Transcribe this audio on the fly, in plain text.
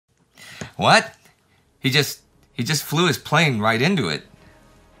What? He just flew his plane right into it.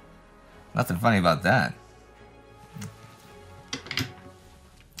 Nothing funny about that.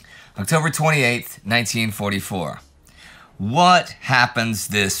 October 28th, 1944. What happens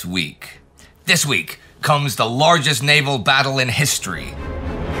this week? This week comes the largest naval battle in history.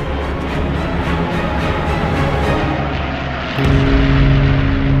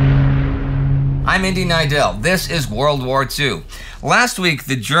 I'm Indy Neidell. This is World War II. Last week,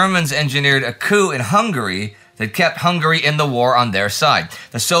 the Germans engineered a coup in Hungary that kept Hungary in the war on their side.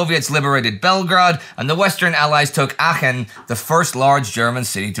 The Soviets liberated Belgrade, and the Western Allies took Aachen, the first large German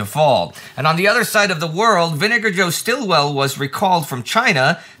city to fall. And on the other side of the world, Vinegar Joe Stilwell was recalled from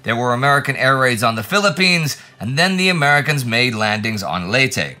China, there were American air raids on the Philippines, and then the Americans made landings on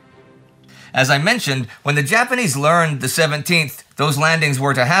Leyte. As I mentioned, when the Japanese learned the 17th those landings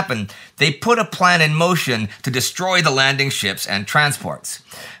were to happen, they put a plan in motion to destroy the landing ships and transports.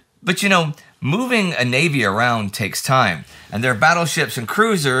 But you know, moving a navy around takes time, and their battleships and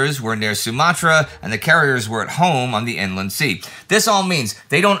cruisers were near Sumatra, and the carriers were at home on the inland sea. This all means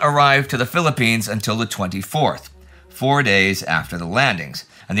they don't arrive to the Philippines until the 24th, 4 days after the landings.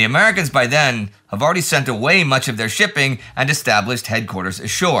 And the Americans by then have already sent away much of their shipping and established headquarters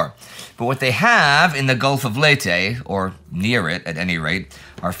ashore. But what they have in the Gulf of Leyte, or near it at any rate,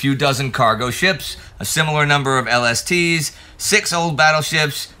 are a few dozen cargo ships, a similar number of LSTs, 6 old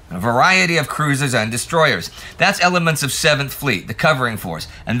battleships, and a variety of cruisers and destroyers. That's elements of 7th Fleet, the covering force,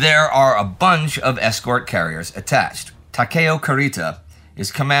 and there are a bunch of escort carriers attached. Takeo Kurita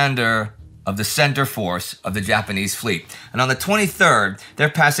is commander of the center force of the Japanese fleet. And on the 23rd, they're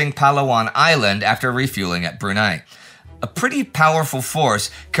passing Palawan Island after refueling at Brunei. A pretty powerful force,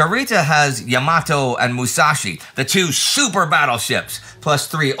 Kurita has Yamato and Musashi, the 2 super battleships, plus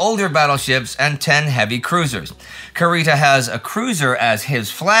 3 older battleships and 10 heavy cruisers. Kurita has a cruiser as his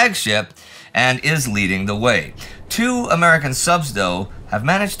flagship and is leading the way. 2 American subs, though, have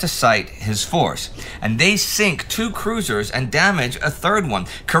managed to sight his force, and they sink 2 cruisers and damage a 3rd one.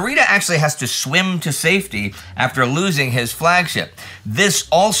 Kurita actually has to swim to safety after losing his flagship. This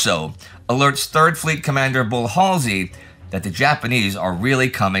also alerts 3rd Fleet Commander Bull Halsey that the Japanese are really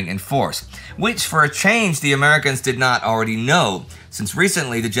coming in force, which for a change the Americans did not already know, since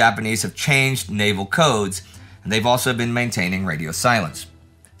recently the Japanese have changed naval codes, and they've also been maintaining radio silence.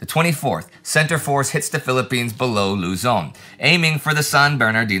 The 24th, Center Force hits the Philippines below Luzon, aiming for the San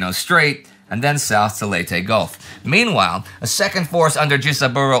Bernardino Strait and then south to Leyte Gulf. Meanwhile, a 2nd Force under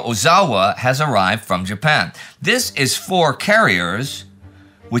Jisaburo Ozawa has arrived from Japan. This is 4 carriers,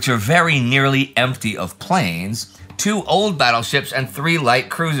 which are very nearly empty of planes, 2 old battleships and 3 light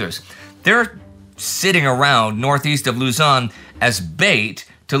cruisers. They're sitting around northeast of Luzon as bait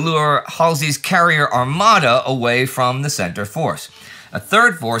to lure Halsey's carrier armada away from the center force. A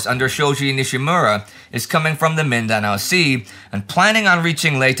 3rd force under Shoji Nishimura is coming from the Mindanao Sea and planning on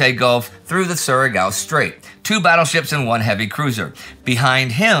reaching Leyte Gulf through the Surigao Strait. 2 battleships and 1 heavy cruiser.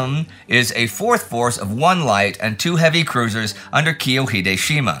 Behind him is a 4th force of 1 light and 2 heavy cruisers under Kiyohide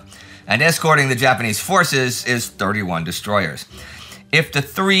Shima. And escorting the Japanese forces is 31 destroyers. If the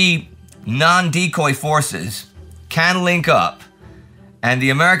 3 non-decoy forces can link up and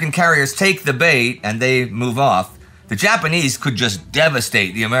the American carriers take the bait and they move off, the Japanese could just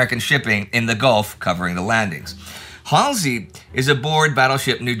devastate the American shipping in the Gulf covering the landings. Halsey is aboard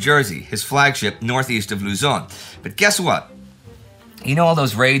battleship New Jersey, his flagship northeast of Luzon. But guess what? You know all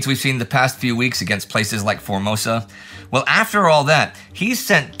those raids we've seen the past few weeks against places like Formosa? Well, after all that, he's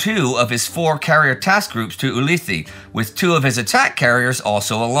sent 2 of his 4 carrier task groups to Ulithi, with 2 of his attack carriers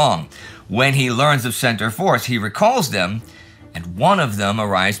also along. When he learns of Center Force, he recalls them, and 1 of them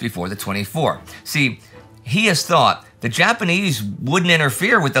arrives before the 24th. See, he has thought the Japanese wouldn't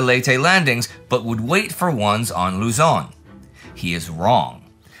interfere with the Leyte landings, but would wait for ones on Luzon. He is wrong.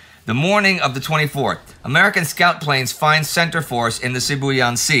 The morning of the 24th, American scout planes find Center Force in the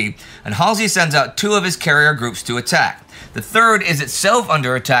Sibuyan Sea, and Halsey sends out 2 of his carrier groups to attack. The 3rd is itself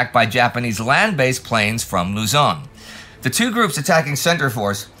under attack by Japanese land-based planes from Luzon. The 2 groups attacking Center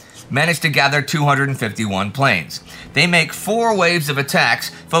Force managed to gather 251 planes. They make 4 waves of attacks,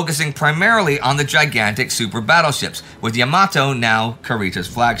 focusing primarily on the gigantic super battleships, with Yamato now Kurita's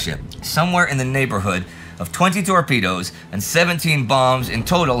flagship. Somewhere in the neighborhood of 20 torpedoes and 17 bombs in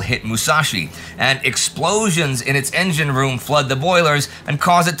total hit Musashi, and explosions in its engine room flood the boilers and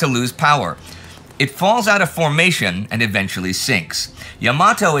cause it to lose power. It falls out of formation and eventually sinks.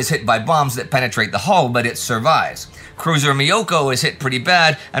 Yamato is hit by bombs that penetrate the hull, but it survives. Cruiser Miyoko is hit pretty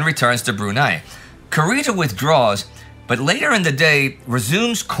bad and returns to Brunei. Kurita withdraws, but later in the day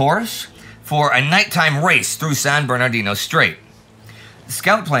resumes course for a nighttime race through San Bernardino Strait. The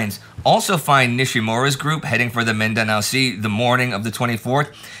scout planes also find Nishimura's group heading for the Mindanao Sea the morning of the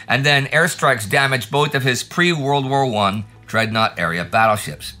 24th, and then airstrikes damage both of his pre-World War I dreadnought area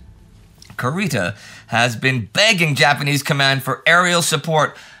battleships. Kurita has been begging Japanese command for aerial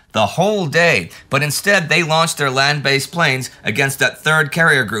support the whole day, but instead they launched their land-based planes against that third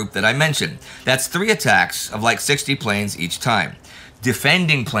carrier group that I mentioned. That's 3 attacks of like 60 planes each time.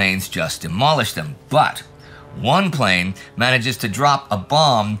 Defending planes just demolished them, but one plane manages to drop a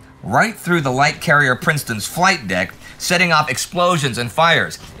bomb right through the light carrier Princeton's flight deck, setting off explosions and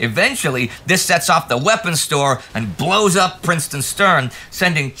fires. Eventually, this sets off the weapons store and blows up Princeton's stern,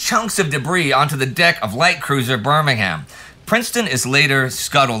 sending chunks of debris onto the deck of light cruiser Birmingham. Princeton is later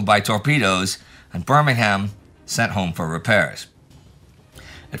scuttled by torpedoes, and Birmingham sent home for repairs.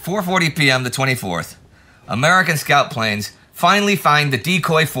 At 4:40 p.m. the 24th, American scout planes finally find the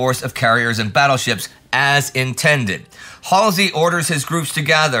decoy force of carriers and battleships as intended. Halsey orders his groups to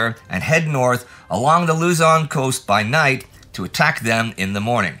gather and head north along the Luzon coast by night to attack them in the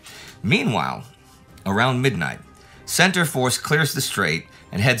morning. Meanwhile, around midnight, Center Force clears the strait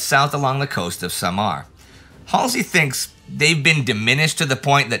and heads south along the coast of Samar. Halsey thinks they've been diminished to the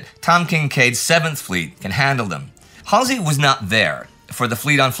point that Tom Kincaid's 7th Fleet can handle them. Halsey was not there for the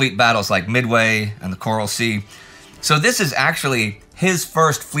fleet-on-fleet battles like Midway and the Coral Sea, so this is actually his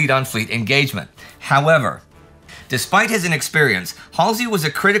first fleet-on-fleet engagement. However, despite his inexperience, Halsey was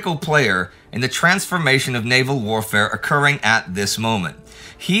a critical player in the transformation of naval warfare occurring at this moment.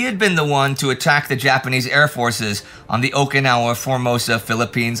 He had been the one to attack the Japanese air forces on the Okinawa, Formosa,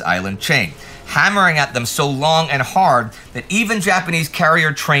 Philippines island chain, hammering at them so long and hard that even Japanese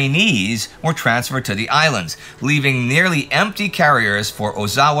carrier trainees were transferred to the islands, leaving nearly empty carriers for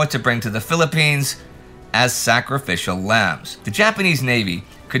Ozawa to bring to the Philippines as sacrificial lambs. The Japanese Navy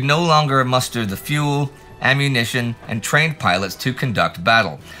could no longer muster the fuel, ammunition, and trained pilots to conduct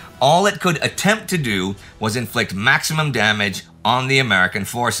battle. All it could attempt to do was inflict maximum damage on the American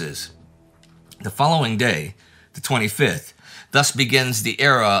forces. The following day, the 25th, thus begins the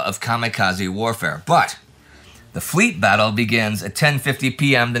era of kamikaze warfare. But the fleet battle begins at 10:50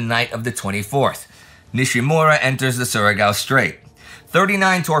 p.m. the night of the 24th. Nishimura enters the Surigao Strait.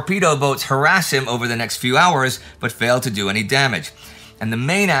 39 torpedo boats harass him over the next few hours, but fail to do any damage. And the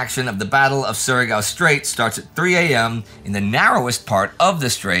main action of the Battle of Surigao Strait starts at 3 a.m. in the narrowest part of the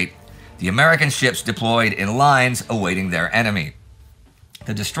strait, the American ships deployed in lines awaiting their enemy.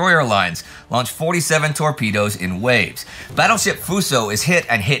 The destroyer lines launch 47 torpedoes in waves. Battleship Fuso is hit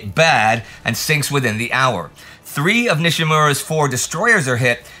and hit bad and sinks within the hour. 3 of Nishimura's 4 destroyers are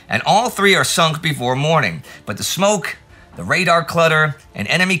hit, and all 3 are sunk before morning. But the smoke, the radar clutter, and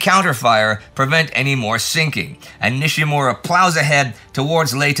enemy counterfire prevent any more sinking, and Nishimura plows ahead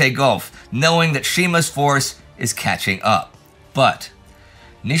towards Leyte Gulf, knowing that Shima's force is catching up. But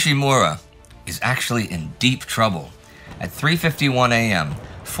Nishimura is actually in deep trouble. At 3:51 a.m.,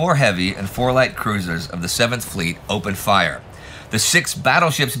 4 heavy and 4 light cruisers of the 7th Fleet open fire. The 6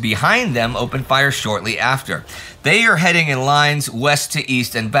 battleships behind them open fire shortly after. They are heading in lines west to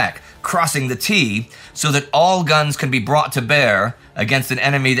east and back, crossing the T so that all guns can be brought to bear against an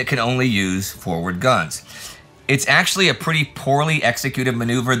enemy that can only use forward guns. It's actually a pretty poorly executed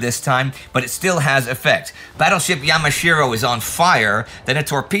maneuver this time, but it still has effect. Battleship Yamashiro is on fire, then a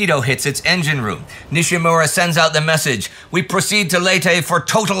torpedo hits its engine room. Nishimura sends out the message, "We proceed to Leyte for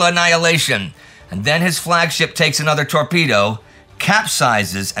total annihilation." And then his flagship takes another torpedo,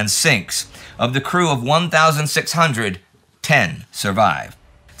 capsizes and sinks. Of the crew of 1,600, 10 survive.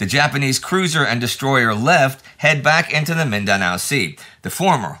 The Japanese cruiser and destroyer left head back into the Mindanao Sea. The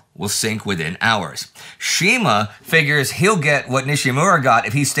former will sink within hours. Shima figures he'll get what Nishimura got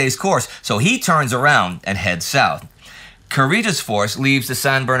if he stays course, so he turns around and heads south. Kurita's force leaves the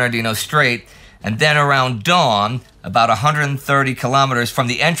San Bernardino Strait, and then around dawn, about 130 kilometers from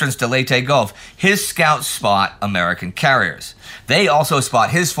the entrance to Leyte Gulf, his scouts spot American carriers. They also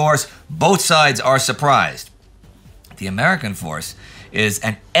spot his force. Both sides are surprised. The American force is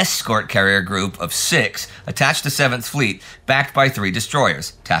an escort carrier group of 6 attached to 7th Fleet, backed by 3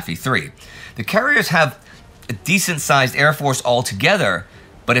 destroyers, Taffy 3. The carriers have a decent-sized air force altogether,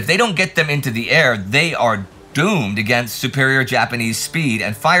 but if they don't get them into the air, they are doomed against superior Japanese speed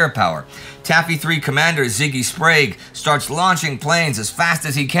and firepower. Taffy 3 commander Ziggy Sprague starts launching planes as fast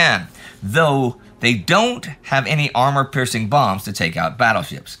as he can, though they don't have any armor-piercing bombs to take out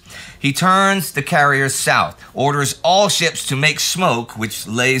battleships. He turns the carriers south, orders all ships to make smoke, which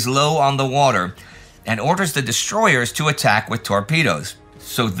lays low on the water, and orders the destroyers to attack with torpedoes.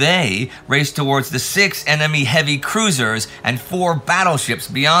 so they raced towards the 6 enemy heavy cruisers and 4 battleships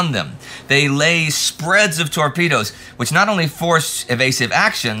beyond them. They lay spreads of torpedoes, which not only forced evasive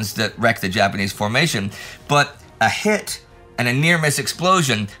actions that wrecked the Japanese formation, but a hit and a near-miss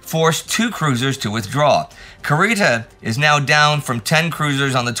explosion forced 2 cruisers to withdraw. Kurita is now down from 10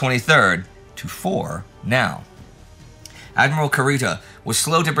 cruisers on the 23rd to 4 now. Admiral Kurita was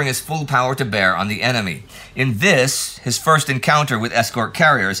slow to bring his full power to bear on the enemy. In this, his first encounter with escort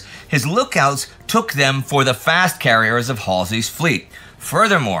carriers, his lookouts took them for the fast carriers of Halsey's fleet.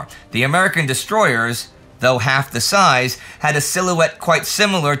 Furthermore, the American destroyers, though half the size, had a silhouette quite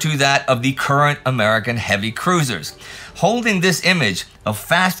similar to that of the current American heavy cruisers. Holding this image of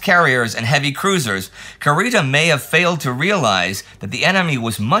fast carriers and heavy cruisers, Kurita may have failed to realize that the enemy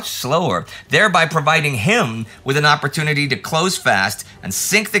was much slower, thereby providing him with an opportunity to close fast and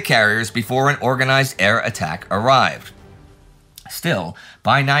sink the carriers before an organized air attack arrived. Still,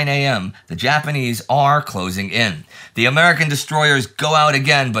 by 9 a.m., the Japanese are closing in. The American destroyers go out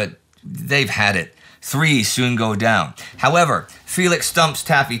again, but they've had it. 3 soon go down. However, Felix Stump's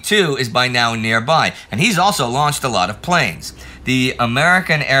Taffy 2 is by now nearby, and he's also launched a lot of planes. The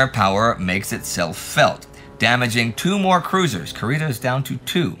American air power makes itself felt, damaging 2 more cruisers. Kurita is down to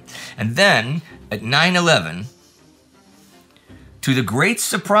 2. And then, at 9:11, to the great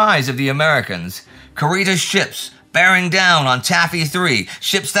surprise of the Americans, Kurita's ships, bearing down on Taffy 3,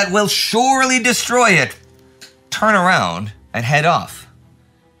 ships that will surely destroy it, turn around and head off.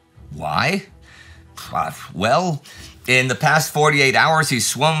 Why? Well, in the past 48 hours, he's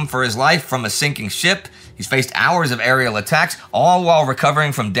swum for his life from a sinking ship. He's faced hours of aerial attacks, all while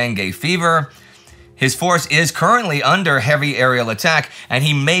recovering from dengue fever. His force is currently under heavy aerial attack, and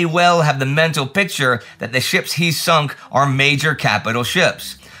he may well have the mental picture that the ships he's sunk are major capital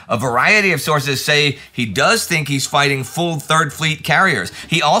ships. A variety of sources say he does think he's fighting full 3rd Fleet carriers.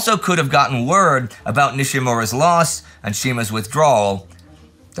 He also could have gotten word about Nishimura's loss and Shima's withdrawal,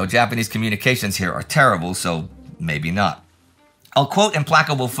 though Japanese communications here are terrible, so maybe not. I'll quote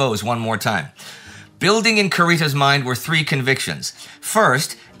Implacable Foes one more time. Building in Kurita's mind were 3 convictions.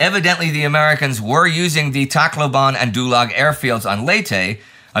 First, evidently the Americans were using the Tacloban and Dulag airfields on Leyte,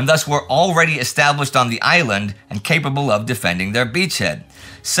 and thus were already established on the island and capable of defending their beachhead.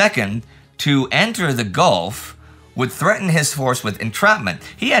 Second, to enter the Gulf would threaten his force with entrapment.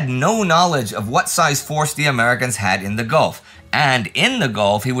 He had no knowledge of what size force the Americans had in the Gulf, and in the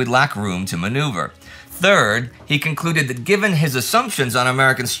Gulf he would lack room to maneuver. Third, he concluded that given his assumptions on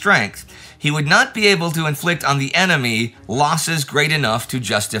American strength, he would not be able to inflict on the enemy losses great enough to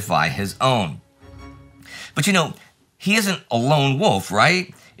justify his own. But you know, he isn't a lone wolf,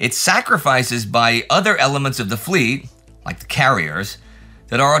 right? It's sacrifices by other elements of the fleet, like the carriers,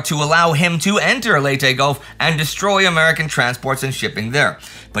 that are to allow him to enter Leyte Gulf and destroy American transports and shipping there.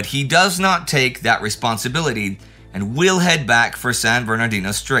 But he does not take that responsibility and will head back for San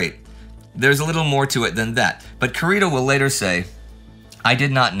Bernardino Strait. There's a little more to it than that, but Kurita will later say, "I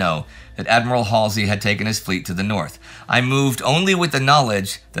did not know that Admiral Halsey had taken his fleet to the north. I moved only with the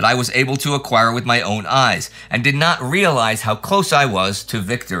knowledge that I was able to acquire with my own eyes, and did not realize how close I was to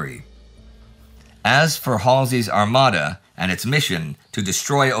victory." As for Halsey's armada and its mission to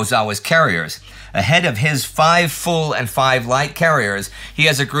destroy Ozawa's carriers, ahead of his 5 full and 5 light carriers, he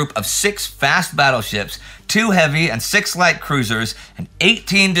has a group of 6 fast battleships, 2 heavy and 6 light cruisers, and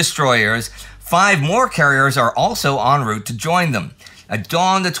 18 destroyers. 5 more carriers are also en route to join them. At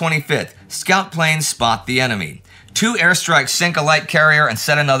dawn the 25th, scout planes spot the enemy. 2 airstrikes sink a light carrier and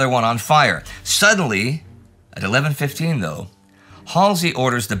set another one on fire. Suddenly, at 11:15 though, Halsey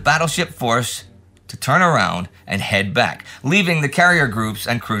orders the battleship force to turn around and head back, leaving the carrier groups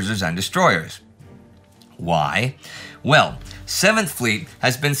and cruisers and destroyers. Why? Well, 7th Fleet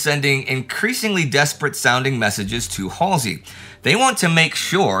has been sending increasingly desperate sounding messages to Halsey. They want to make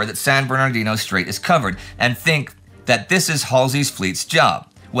sure that San Bernardino Strait is covered and think that this is Halsey's fleet's job.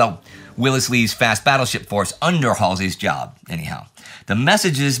 Well, Willis Lee's fast battleship force under Halsey's job, anyhow. The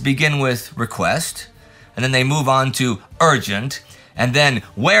messages begin with request, and then they move on to urgent, and then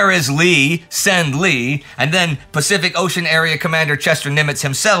where is Lee? Send Lee. And then Pacific Ocean Area Commander Chester Nimitz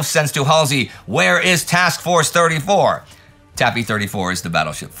himself sends to Halsey, where is Task Force 34? Tappy 34 is the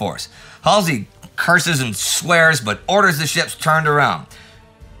battleship force. Halsey curses and swears, but orders the ships turned around.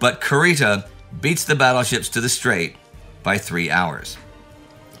 But Kurita beats the battleships to the strait by 3 hours.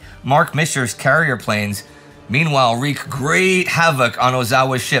 Mark Mischer's carrier planes, meanwhile, wreak great havoc on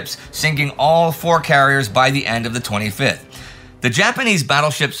Ozawa's ships, sinking all 4 carriers by the end of the 25th. The Japanese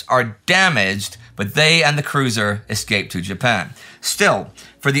battleships are damaged, but they and the cruiser escaped to Japan. Still,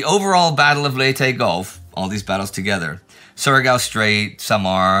 for the overall Battle of Leyte Gulf, all these battles together, Surigao Strait,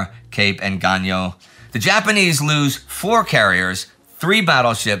 Samar, Cape, and Ganyo, the Japanese lose 4 carriers, 3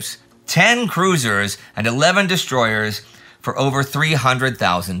 battleships, 10 cruisers, and 11 destroyers for over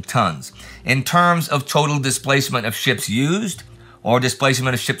 300,000 tons. In terms of total displacement of ships used, or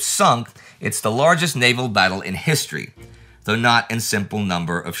displacement of ships sunk, it's the largest naval battle in history, though not in simple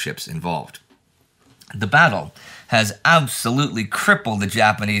number of ships involved. The battle has absolutely crippled the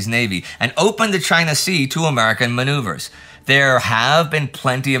Japanese Navy and opened the China Sea to American maneuvers. There have been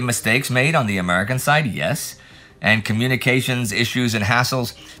plenty of mistakes made on the American side, yes, and communications issues and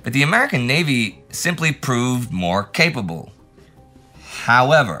hassles, but the American Navy simply proved more capable.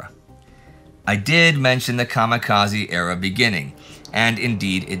 However, I did mention the kamikaze era beginning, and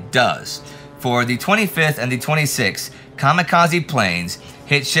indeed it does. For the 25th and the 26th, kamikaze planes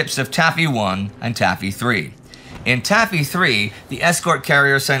hit ships of Taffy 1 and Taffy 3. In Taffy 3, the escort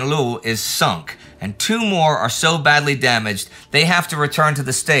carrier St. Louis is sunk, and 2 more are so badly damaged they have to return to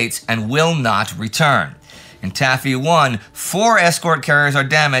the States and will not return. In Taffy 1, 4 escort carriers are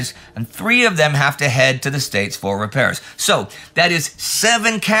damaged, and 3 of them have to head to the States for repairs. So, that is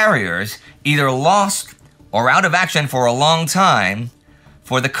 7 carriers either lost or out of action for a long time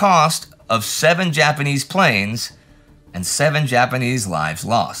for the cost of 7 Japanese planes and 7 Japanese lives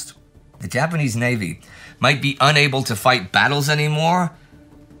lost. The Japanese Navy might be unable to fight battles anymore,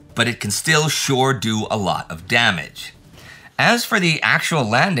 but it can still sure do a lot of damage. As for the actual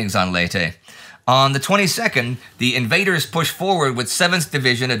landings on Leyte, on the 22nd, the invaders pushed forward with 7th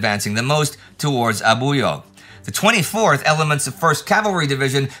Division advancing the most towards Abuyog. The 24th, elements of 1st Cavalry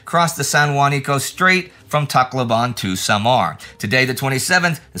Division crossed the San Juanico Strait from Tacloban to Samar. Today, the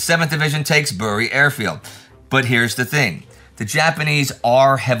 27th, the 7th Division takes Buri Airfield. But here's the thing. The Japanese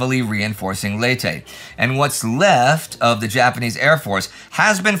are heavily reinforcing Leyte, and what's left of the Japanese Air Force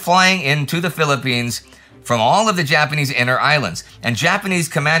has been flying into the Philippines from all of the Japanese inner islands, and Japanese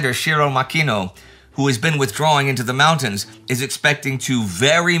Commander Shiro Makino, who has been withdrawing into the mountains, is expecting to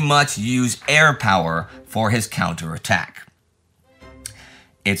very much use air power for his counterattack.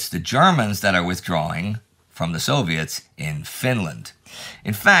 It's the Germans that are withdrawing from the Soviets in Finland.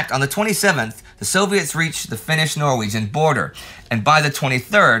 In fact, on the 27th, the Soviets reached the Finnish-Norwegian border, and by the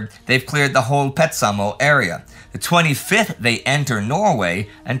 23rd, they've cleared the whole Petsamo area. The 25th, they enter Norway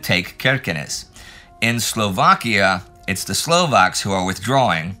and take Kirkenes. In Slovakia, it's the Slovaks who are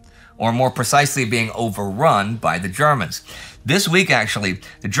withdrawing, or more precisely being overrun by the Germans. This week, actually,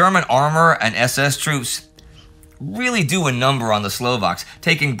 the German armor and SS troops really do a number on the Slovaks,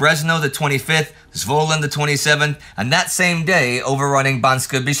 taking Brezno the 25th, Zvolen the 27th, and that same day overrunning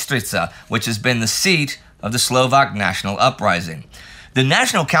Banska Bystrica, which has been the seat of the Slovak National Uprising. The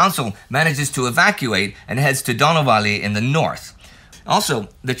National Council manages to evacuate and heads to Donovali in the north. Also,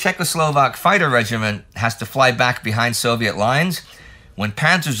 the Czechoslovak fighter regiment has to fly back behind Soviet lines when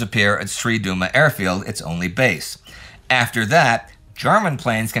panzers appear at Sri Duma Airfield, its only base. After that, German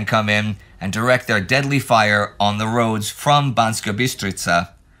planes can come in and direct their deadly fire on the roads from Banska Bystrica,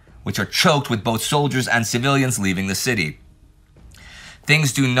 which are choked with both soldiers and civilians leaving the city.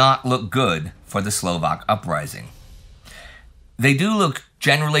 Things do not look good for the Slovak uprising. They do look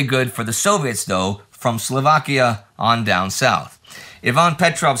generally good for the Soviets, though, from Slovakia on down south. Ivan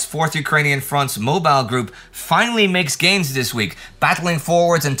Petrov's 4th Ukrainian Front's mobile group finally makes gains this week, battling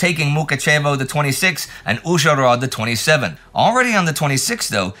forwards and taking Mukachevo the 26th and Uzhhorod the 27th. Already on the 26th,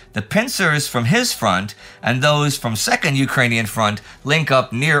 though, the pincers from his front and those from 2nd Ukrainian Front link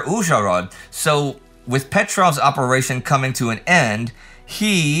up near Uzhhorod, so with Petrov's operation coming to an end,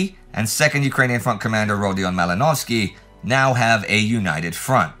 he and 2nd Ukrainian Front commander Rodion Malinovsky now have a united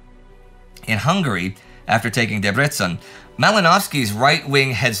front. In Hungary, after taking Debrecen, Malinovsky's right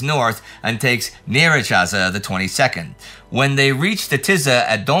wing heads north and takes Nyíregyháza the 22nd. When they reach the Tisza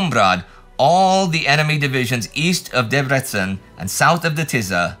at Dombrad, all the enemy divisions east of Debrecen and south of the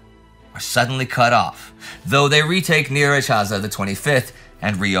Tisza are suddenly cut off, though they retake Nyíregyháza the 25th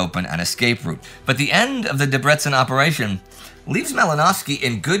and reopen an escape route. But the end of the Debrecen operation leaves Malinovsky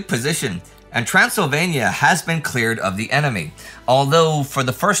in good position, and Transylvania has been cleared of the enemy, although for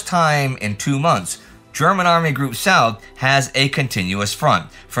the first time in 2 months, German Army Group South has a continuous front,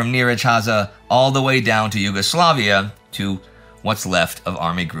 from Nyíregyháza all the way down to Yugoslavia to what's left of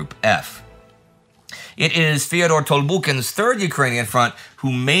Army Group F. It is Fyodor Tolbukin's 3rd Ukrainian Front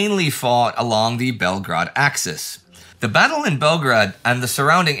who mainly fought along the Belgrade axis. The battle in Belgrade and the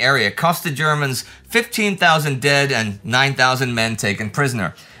surrounding area cost the Germans 15,000 dead and 9,000 men taken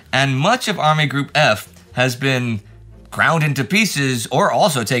prisoner, and much of Army Group F has been ground into pieces or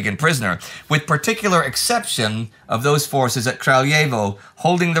also taken prisoner, with particular exception of those forces at Kraljevo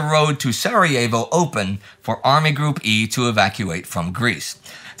holding the road to Sarajevo open for Army Group E to evacuate from Greece.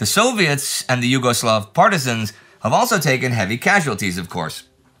 The Soviets and the Yugoslav partisans have also taken heavy casualties, of course.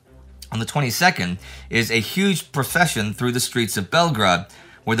 On the 22nd is a huge procession through the streets of Belgrade,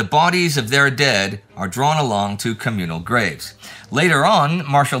 where the bodies of their dead are drawn along to communal graves. Later on,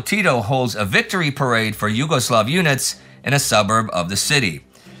 Marshal Tito holds a victory parade for Yugoslav units in a suburb of the city.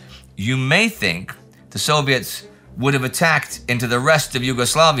 You may think the Soviets would have attacked into the rest of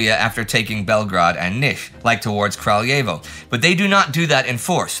Yugoslavia after taking Belgrade and Niš, like towards Kraljevo, but they do not do that in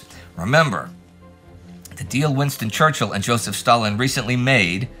force. Remember, the deal Winston Churchill and Joseph Stalin recently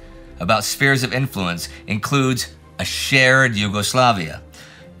made about spheres of influence includes a shared Yugoslavia.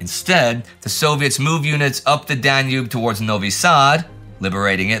 Instead, the Soviets move units up the Danube towards Novi Sad,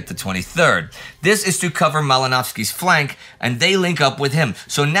 liberating it the 23rd. This is to cover Malinovsky's flank, and they link up with him.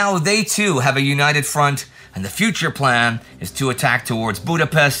 So now they too have a united front, and the future plan is to attack towards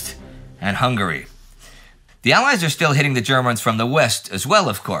Budapest and Hungary. The Allies are still hitting the Germans from the west as well,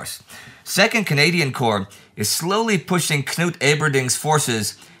 of course. 2nd Canadian Corps is slowly pushing Knut Ebberding's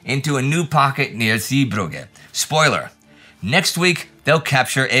forces into a new pocket near Zeebrugge. Spoiler, next week they'll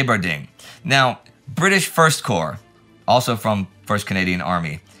capture Ebberding. Now, British 1st Corps, also from 1st Canadian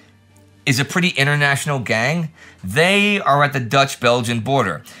Army, is a pretty international gang. They are at the Dutch-Belgian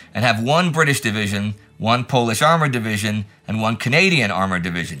border and have one British division, one Polish armored division, and one Canadian armored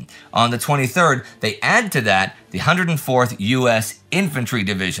division. On the 23rd, they add to that the 104th US Infantry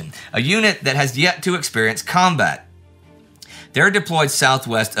Division, a unit that has yet to experience combat. They're deployed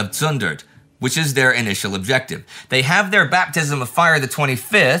southwest of Zundert, which is their initial objective. They have their baptism of fire the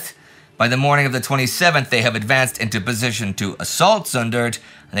 25th. By the morning of the 27th, they have advanced into position to assault Zundert,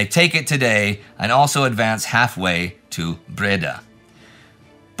 and they take it today and also advance halfway to Breda.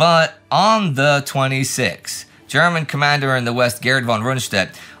 But on the 26th, German commander in the west, Gerd von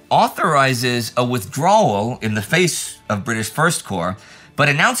Rundstedt, authorizes a withdrawal in the face of British 1st Corps, but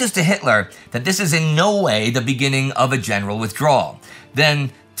announces to Hitler that this is in no way the beginning of a general withdrawal.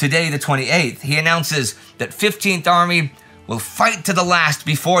 Then, today, the 28th, he announces that 15th Army will fight to the last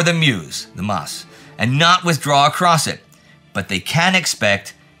before the Meuse, the Maas, and not withdraw across it. But they can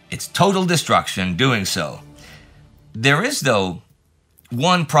expect its total destruction doing so. There is, though,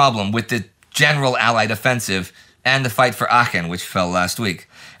 one problem with the general Allied offensive and the fight for Aachen, which fell last week.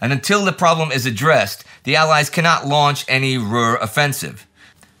 And until the problem is addressed, the Allies cannot launch any Ruhr offensive.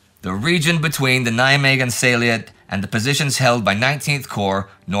 The region between the Nijmegen salient and the positions held by 19th Corps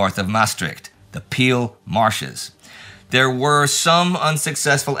north of Maastricht, the Peel Marshes. There were some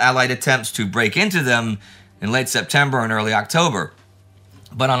unsuccessful Allied attempts to break into them in late September and early October.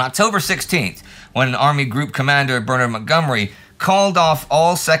 But on October 16th, when Army Group Commander Bernard Montgomery called off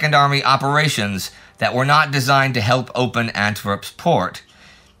all 2nd Army operations that were not designed to help open Antwerp's port,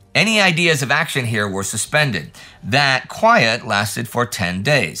 any ideas of action here were suspended. That quiet lasted for 10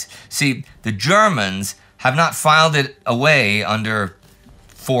 days. See, the Germans have not filed it away under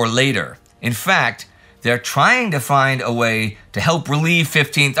for later. In fact, they're trying to find a way to help relieve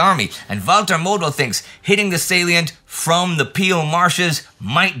 15th Army, and Walter Model thinks hitting the salient from the Peel Marshes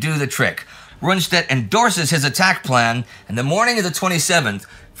might do the trick. Rundstedt endorses his attack plan, and the morning of the 27th,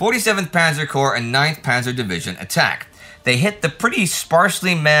 47th Panzer Corps and 9th Panzer Division attack. They hit the pretty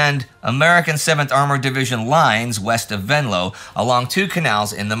sparsely manned American 7th Armored Division lines west of Venlo along 2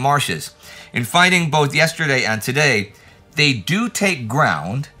 canals in the marshes. In fighting both yesterday and today, they do take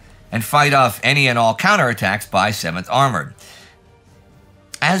ground and fight off any and all counterattacks by 7th Armored.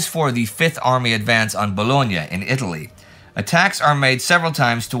 As for the 5th Army advance on Bologna in Italy, attacks are made several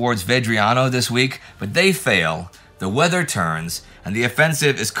times towards Vedriano this week, but they fail, the weather turns, and the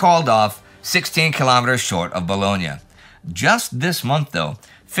offensive is called off 16 kilometers short of Bologna. Just this month, though,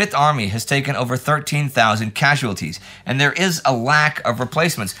 5th Army has taken over 13,000 casualties, and there is a lack of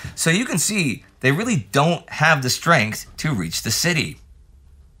replacements. So you can see they really don't have the strength to reach the city.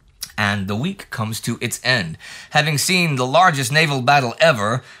 And the week comes to its end. Having seen the largest naval battle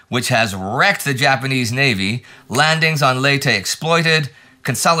ever, which has wrecked the Japanese Navy, landings on Leyte exploited,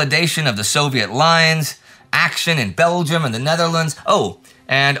 consolidation of the Soviet lines, action in Belgium and the Netherlands,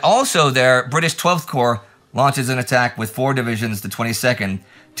 and also their British 12th Corps launches an attack with 4 divisions the 22nd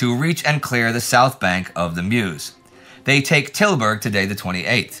to reach and clear the south bank of the Meuse. They take Tilburg today the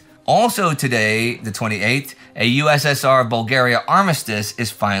 28th. Also today, the 28th, a USSR Bulgaria armistice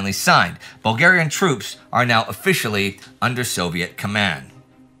is finally signed. Bulgarian troops are now officially under Soviet command.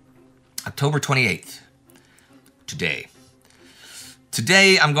 October 28th, today.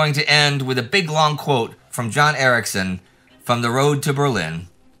 Today I'm going to end with a big long quote from John Erickson from the road to Berlin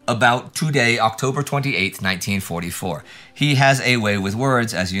about today, October 28th, 1944. He has a way with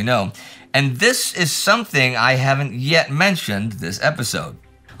words, as you know. And this is something I haven't yet mentioned this episode.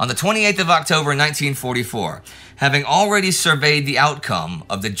 On the 28th of October 1944, having already surveyed the outcome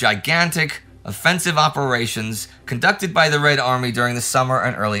of the gigantic offensive operations conducted by the Red Army during the summer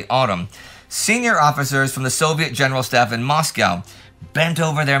and early autumn, senior officers from the Soviet General Staff in Moscow bent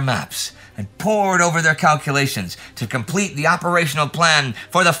over their maps and pored over their calculations to complete the operational plan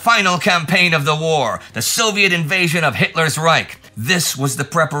for the final campaign of the war, the Soviet invasion of Hitler's Reich. This was the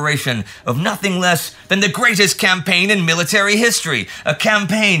preparation of nothing less than the greatest campaign in military history, a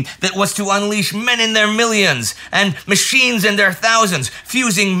campaign that was to unleash men in their millions and machines in their thousands,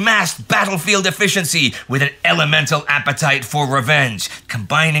 fusing massed battlefield efficiency with an elemental appetite for revenge,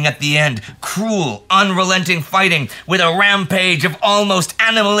 combining at the end cruel, unrelenting fighting with a rampage of almost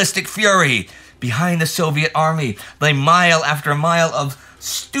animalistic fury. Behind the Soviet army lay mile after mile of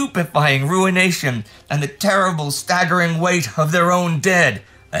stupefying ruination and the terrible, staggering weight of their own dead.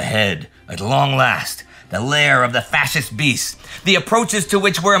 Ahead, at long last, the lair of the fascist beasts, the approaches to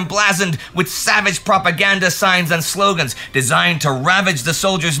which were emblazoned with savage propaganda signs and slogans designed to ravage the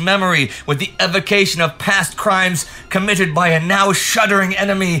soldier's memory with the evocation of past crimes committed by a now shuddering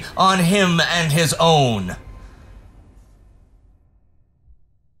enemy on him and his own.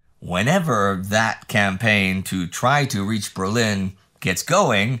 Whenever that campaign to try to reach Berlin gets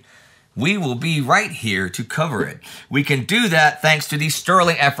going, we will be right here to cover it. We can do that thanks to the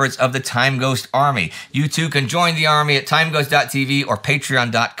sterling efforts of the Time Ghost Army. You too can join the army at timeghost.tv or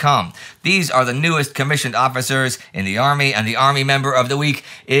patreon.com. These are the newest commissioned officers in the army, and the army member of the week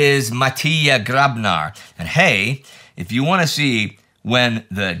is Matija Grabnar. And hey, if you want to see when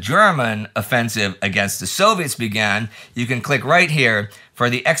the German offensive against the Soviets began, you can click right here for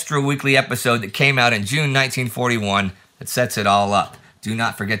the extra weekly episode that came out in June 1941 that sets it all up. Do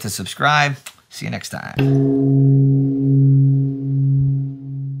not forget to subscribe. See you next time.